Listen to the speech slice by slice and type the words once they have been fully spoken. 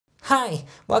Hi,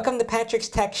 welcome to Patrick's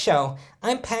Tech Show.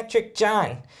 I'm Patrick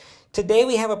John. Today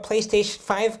we have a PlayStation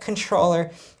 5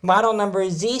 controller, model number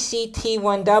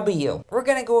ZCT1W. We're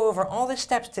going to go over all the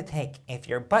steps to take if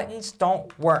your buttons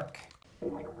don't work.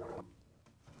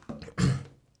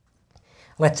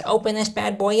 Let's open this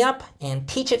bad boy up and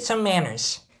teach it some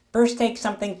manners. First, take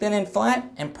something thin and flat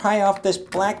and pry off this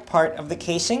black part of the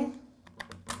casing.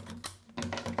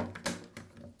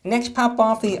 Next, pop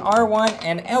off the R1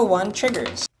 and L1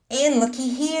 triggers. And looky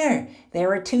here,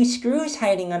 there are two screws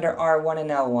hiding under R1 and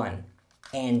L1,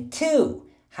 and two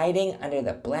hiding under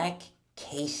the black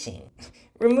casing.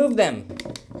 Remove them.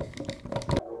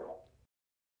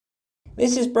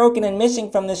 This is broken and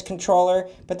missing from this controller,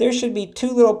 but there should be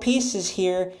two little pieces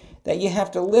here that you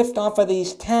have to lift off of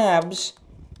these tabs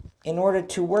in order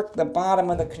to work the bottom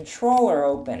of the controller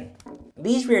open.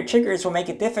 These rear triggers will make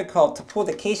it difficult to pull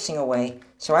the casing away,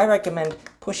 so I recommend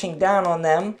pushing down on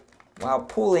them while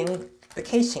pulling the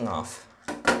casing off.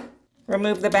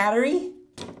 Remove the battery.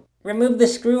 Remove the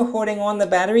screw holding on the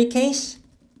battery case.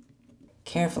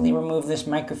 Carefully remove this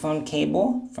microphone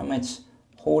cable from its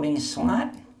holding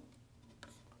slot.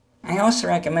 I also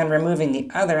recommend removing the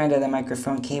other end of the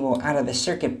microphone cable out of the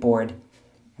circuit board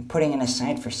and putting it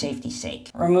aside for safety's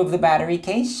sake. Remove the battery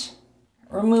case.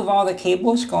 Remove all the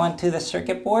cables going to the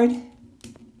circuit board.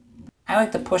 I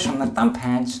like to push on the thumb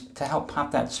pads to help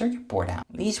pop that circuit board out.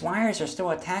 These wires are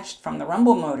still attached from the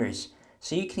rumble motors,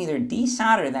 so you can either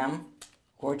desolder them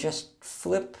or just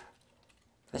flip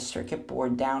the circuit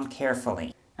board down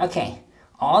carefully. Okay,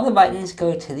 all the buttons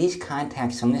go to these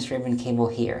contacts on this ribbon cable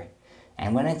here,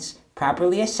 and when it's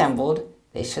properly assembled,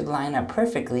 they should line up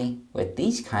perfectly with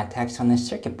these contacts on the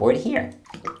circuit board here.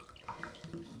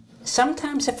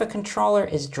 Sometimes if a controller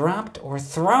is dropped or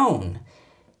thrown,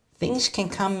 things can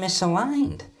come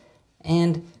misaligned,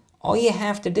 and all you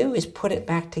have to do is put it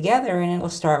back together and it'll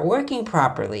start working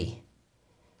properly.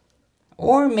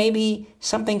 Or maybe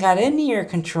something got into your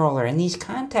controller and these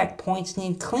contact points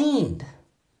need cleaned.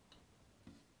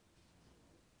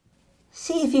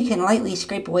 See if you can lightly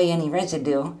scrape away any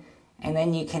residue, and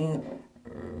then you can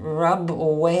rub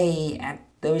away at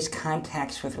those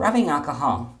contacts with rubbing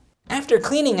alcohol. After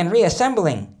cleaning and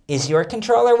reassembling, is your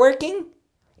controller working?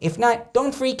 If not,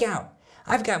 don't freak out.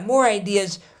 I've got more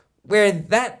ideas where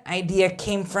that idea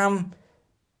came from.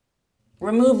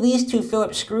 Remove these two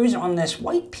Phillips screws on this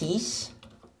white piece.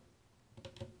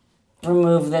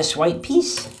 Remove this white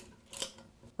piece.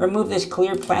 Remove this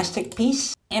clear plastic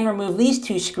piece. And remove these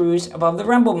two screws above the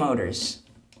rumble motors.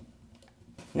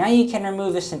 Now you can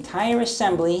remove this entire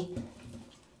assembly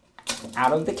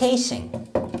out of the casing.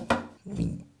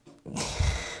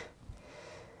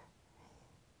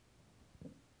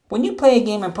 When you play a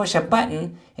game and push a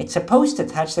button, it's supposed to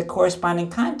touch the corresponding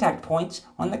contact points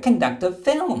on the conductive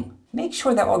film. Make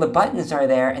sure that all the buttons are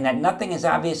there and that nothing is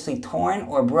obviously torn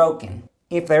or broken.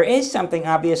 If there is something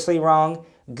obviously wrong,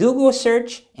 Google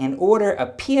search and order a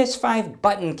PS5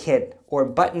 button kit or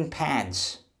button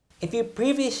pads. If you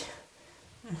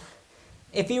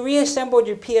reassembled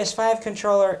your PS5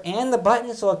 controller and the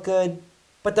buttons look good,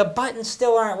 but the buttons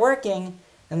still aren't working,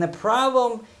 then the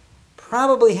problem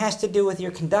probably has to do with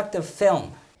your conductive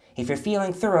film. If you're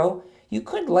feeling thorough, you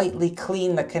could lightly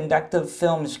clean the conductive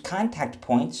film's contact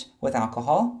points with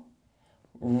alcohol,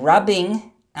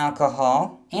 rubbing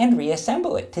alcohol, and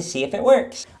reassemble it to see if it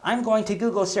works. I'm going to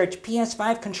Google search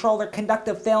PS5 controller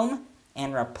conductive film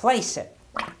and replace it.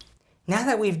 Now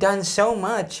that we've done so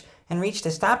much and reached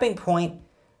a stopping point,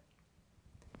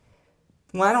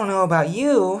 well, I don't know about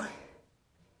you,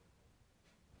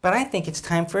 but I think it's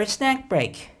time for a snack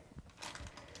break.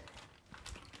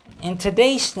 And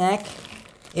today's snack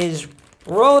is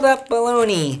rolled up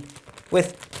bologna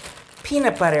with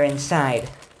peanut butter inside.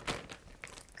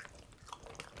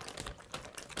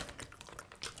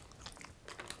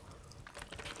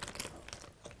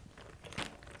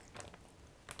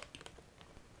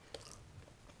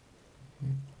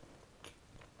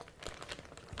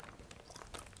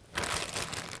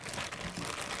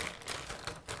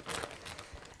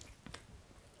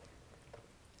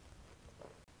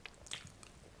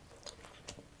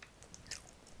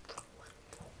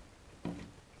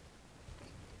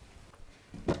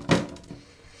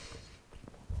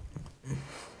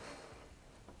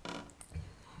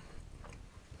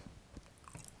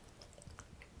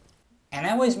 And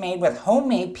that was made with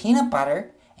homemade peanut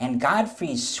butter and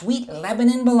Godfrey's sweet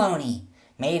Lebanon bologna,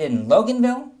 made in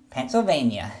Loganville,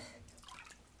 Pennsylvania.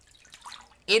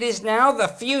 It is now the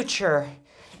future,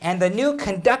 and the new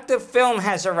conductive film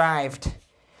has arrived.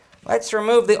 Let's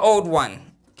remove the old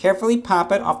one. Carefully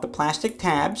pop it off the plastic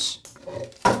tabs.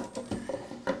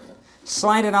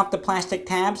 Slide it off the plastic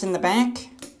tabs in the back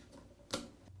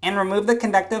and remove the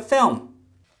conductive film.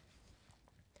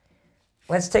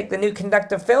 Let's take the new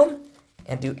conductive film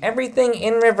and do everything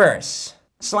in reverse.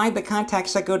 Slide the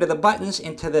contacts that go to the buttons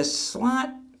into this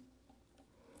slot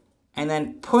and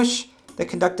then push the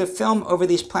conductive film over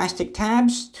these plastic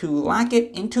tabs to lock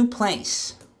it into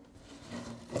place.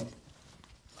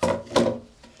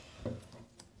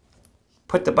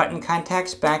 Put the button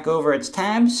contacts back over its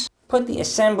tabs. Put the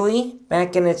assembly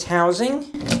back in its housing.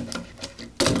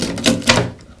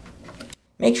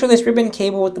 Make sure this ribbon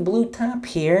cable with the blue top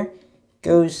here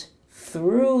goes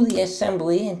through the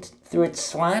assembly and through its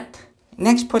slot.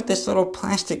 Next, put this little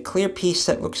plastic clear piece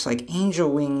that looks like angel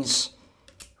wings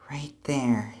right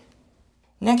there.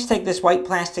 Next, take this white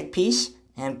plastic piece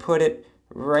and put it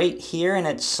right here in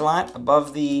its slot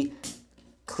above the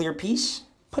clear piece.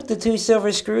 Put the 2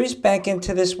 silver screws back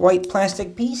into this white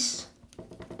plastic piece.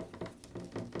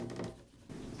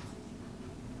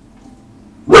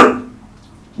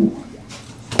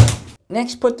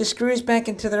 Next, put the screws back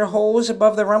into their holes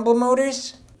above the rumble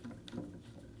motors.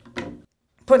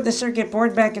 Put the circuit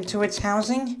board back into its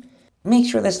housing. Make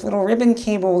sure this little ribbon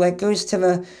cable that goes to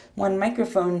the one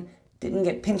microphone didn't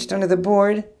get pinched under the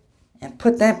board, and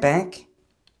put that back.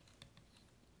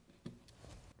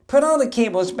 Put all the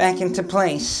cables back into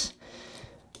place.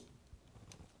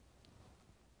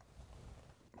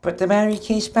 Put the battery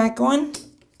case back on.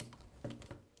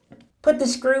 Put the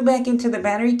screw back into the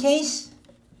battery case.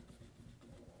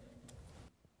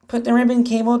 Put the ribbon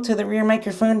cable to the rear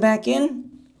microphone back in.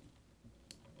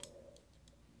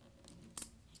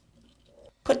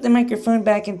 Put the microphone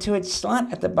back into its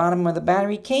slot at the bottom of the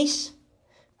battery case.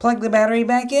 Plug the battery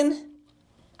back in.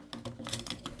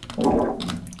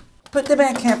 Put the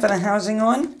back half of the housing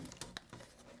on.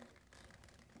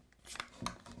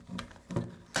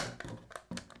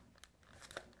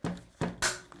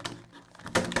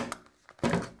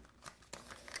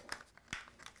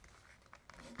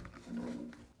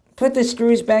 Put the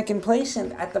screws back in place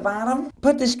and at the bottom.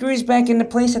 Put the screws back into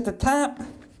place at the top.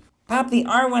 Pop the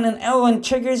R1 and L1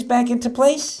 triggers back into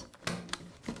place.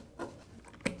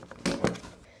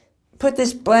 Put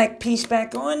this black piece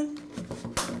back on.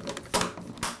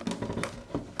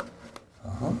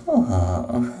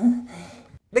 Oh.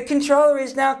 The controller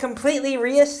is now completely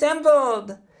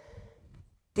reassembled.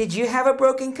 Did you have a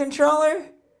broken controller?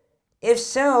 If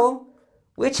so,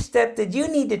 which step did you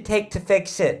need to take to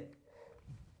fix it?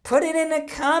 Put it in the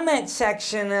comment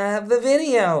section of the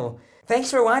video. Thanks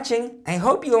for watching. I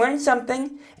hope you learned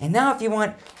something. And now if you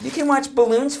want, you can watch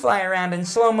balloons fly around in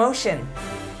slow motion.